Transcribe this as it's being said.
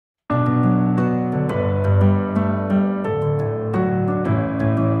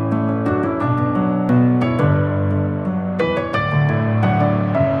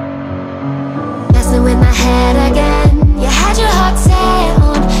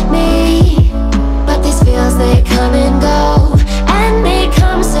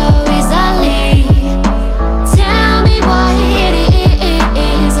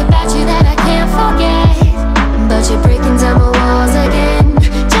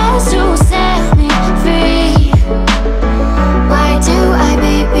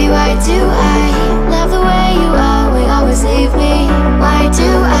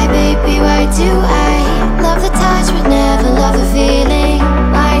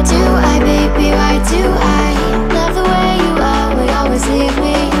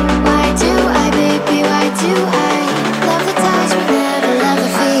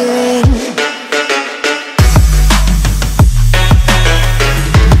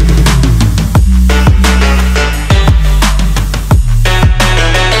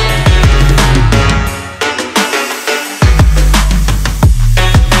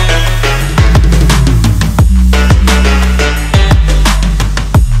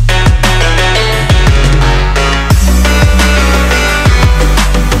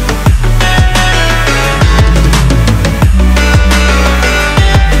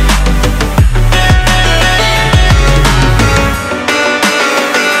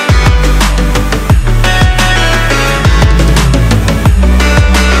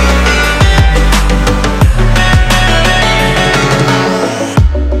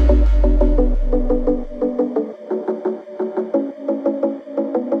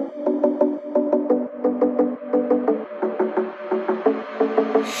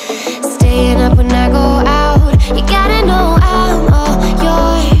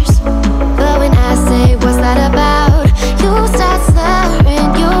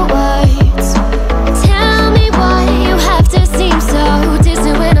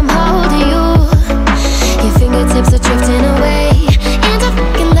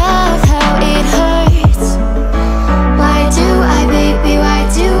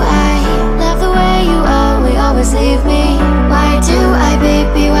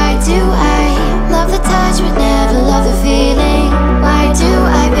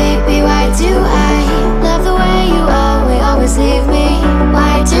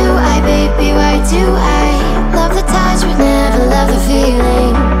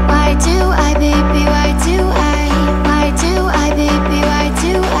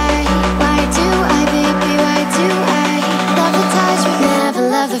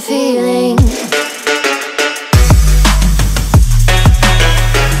love the feeling.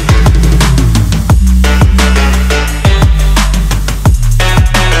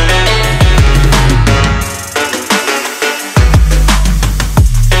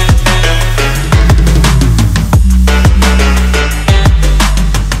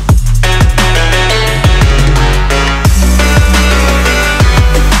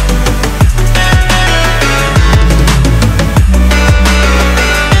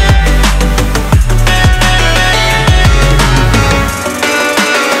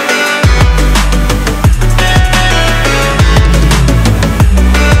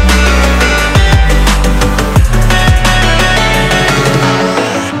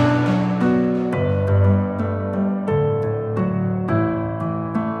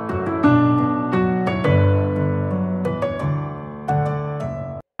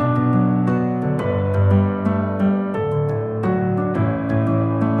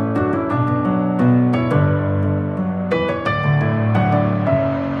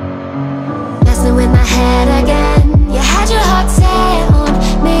 In my head again, you had your heart set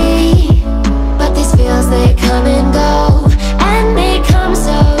on me, but these feels, they come and go, and they come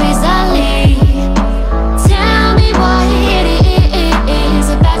so easily. Tell me what it is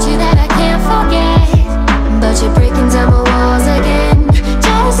about you that I can't forget, but you're breaking down my walls again,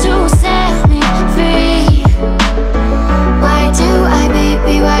 just to set me free. Why do I,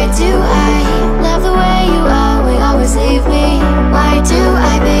 baby, why do I love the way you always leave me? Why do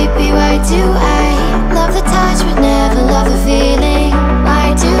I, baby, why do I love the touch but never love the feeling?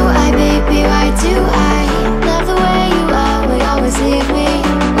 Why do I, baby, why do I love the way you always leave me?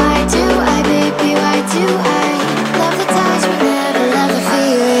 Why do I, baby, why do I love the touch but never love the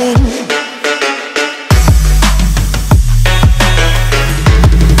feeling?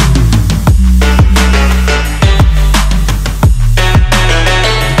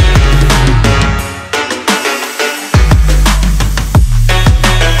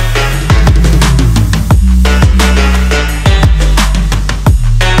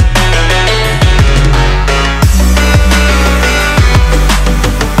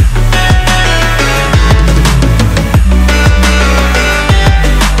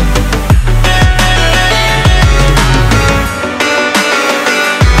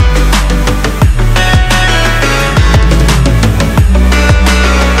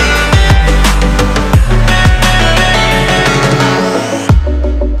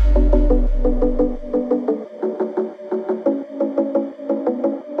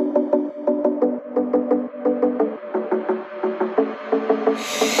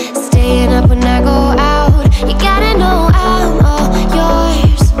 Staying up when I go out, you gotta know I'm all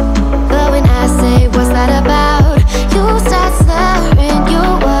yours. But when I say what's that about, you start slurring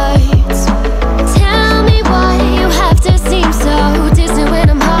your words. Tell me why you have to seem so distant when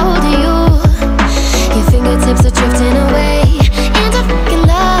I'm holding you. Your fingertips are drifting away, and I fucking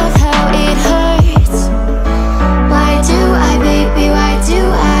love how it hurts. Why do I, baby, why do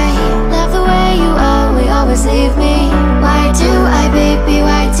I love the way you always leave me? Why do I, baby,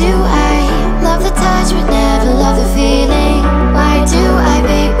 why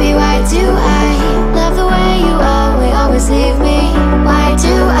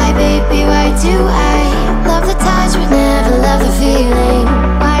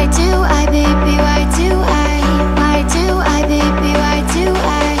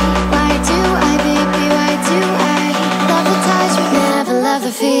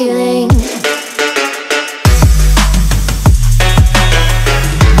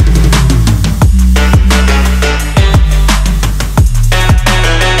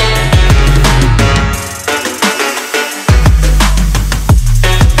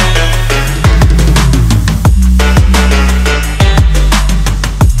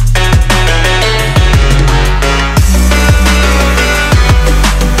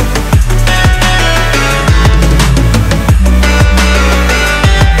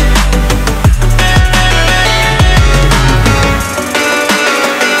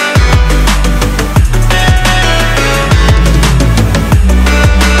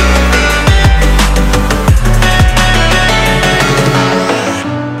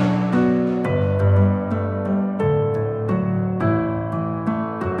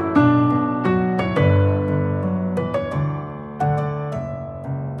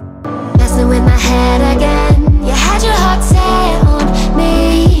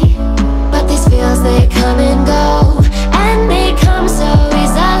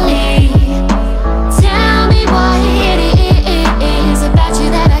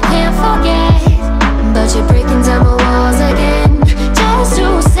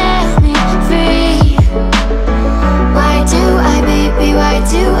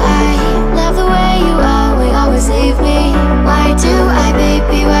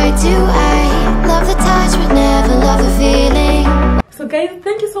guys,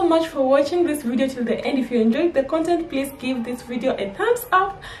 thank you so much for watching this video till the end. If you enjoyed the content, please give this video a thumbs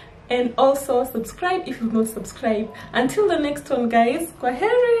up and also subscribe if you've not subscribed. Until the next one guys,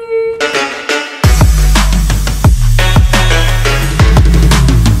 kwaheri.